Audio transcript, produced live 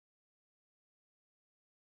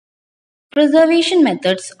Preservation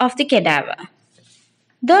methods of the cadaver.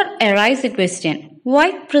 There arises a question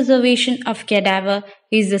why preservation of cadaver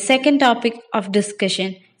is the second topic of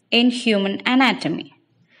discussion in human anatomy.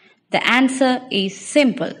 The answer is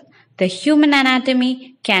simple. The human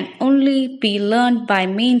anatomy can only be learned by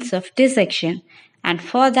means of dissection, and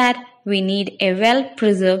for that we need a well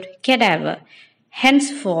preserved cadaver.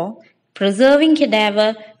 Hence, for preserving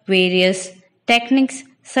cadaver, various techniques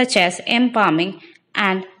such as embalming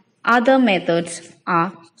and other methods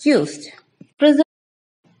are used.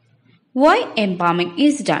 Why embalming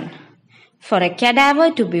is done? For a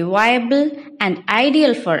cadaver to be viable and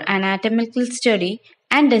ideal for anatomical study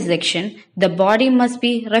and dissection, the body must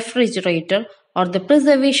be refrigerated or the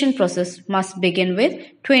preservation process must begin with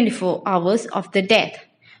 24 hours of the death.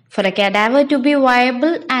 For a cadaver to be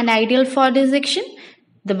viable and ideal for dissection,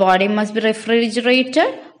 the body must be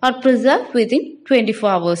refrigerated or preserved within 24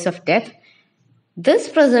 hours of death. This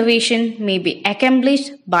preservation may be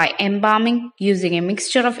accomplished by embalming using a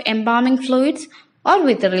mixture of embalming fluids or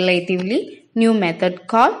with a relatively new method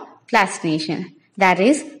called plastination. That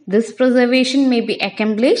is, this preservation may be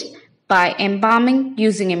accomplished by embalming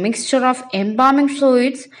using a mixture of embalming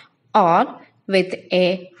fluids or with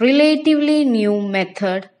a relatively new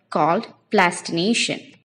method called plastination.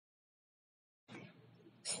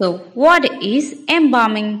 So, what is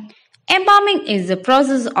embalming? Embalming is the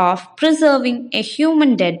process of preserving a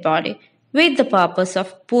human dead body with the purpose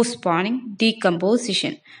of postponing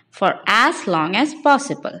decomposition for as long as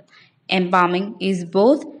possible. Embalming is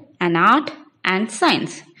both an art and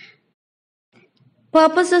science.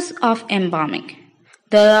 Purposes of embalming.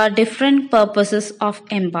 There are different purposes of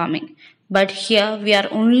embalming, but here we are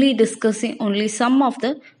only discussing some of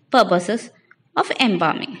the purposes of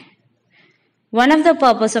embalming. One of the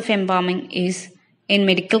purposes of embalming is in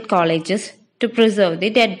medical colleges to preserve the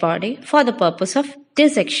dead body for the purpose of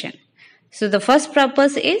dissection. So the first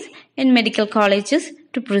purpose is in medical colleges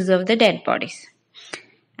to preserve the dead bodies.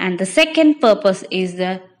 And the second purpose is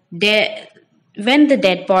when the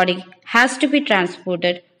dead body has to be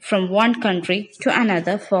transported from one country to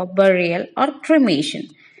another for burial or cremation.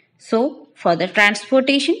 So for the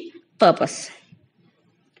transportation purpose.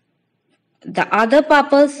 The other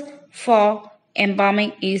purpose for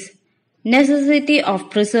embalming is necessity of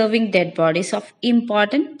preserving dead bodies of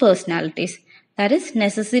important personalities. That is,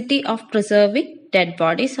 necessity of preserving dead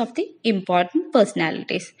bodies of the important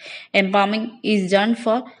personalities. Embalming is done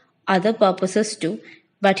for other purposes too,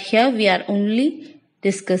 but here we are only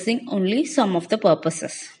discussing some of the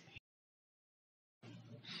purposes.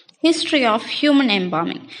 History of human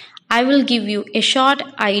embalming. I will give you a short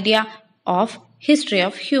idea of history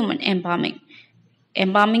of human embalming.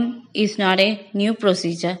 Embalming is not a new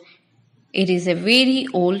procedure. It is a very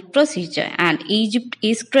old procedure, and Egypt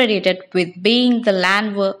is credited with being the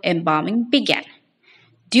land where embalming began.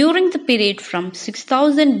 During the period from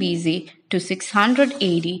 6000 BC to 600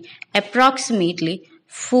 AD, approximately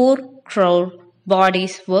 4 crore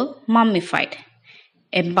bodies were mummified.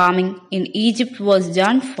 Embalming in Egypt was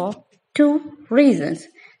done for two reasons.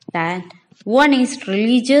 That one is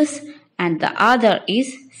religious and the other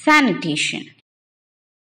is sanitation.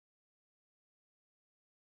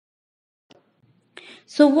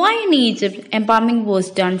 So why in Egypt embalming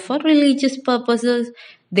was done for religious purposes?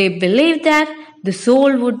 They believed that the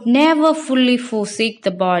soul would never fully forsake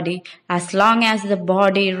the body as long as the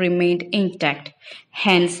body remained intact.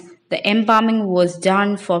 Hence, the embalming was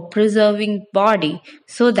done for preserving body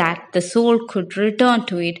so that the soul could return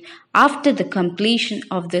to it after the completion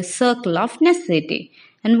of the circle of necessity.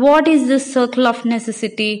 And what is this circle of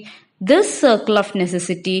necessity? This circle of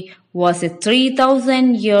necessity was a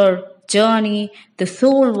 3,000-year journey the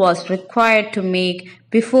soul was required to make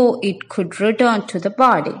before it could return to the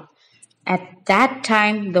body. At that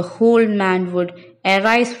time, the whole man would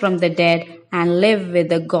arise from the dead and live with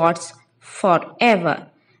the gods forever.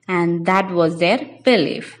 And that was their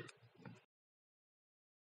belief.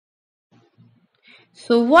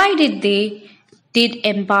 So why did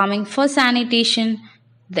embalming for sanitation?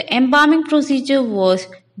 The embalming procedure was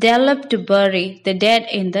developed to bury the dead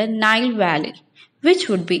in the Nile Valley, which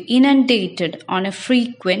would be inundated on a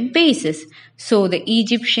frequent basis. So the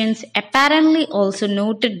Egyptians apparently also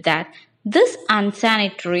noted that this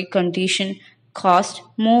unsanitary condition caused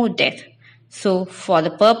more death. So for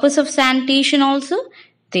the purpose of sanitation also,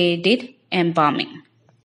 they did embalming.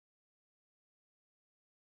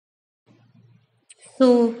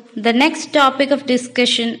 So the next topic of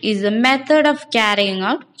discussion is the method of carrying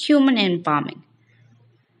out human embalming.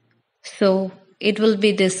 So it will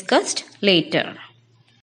be discussed later.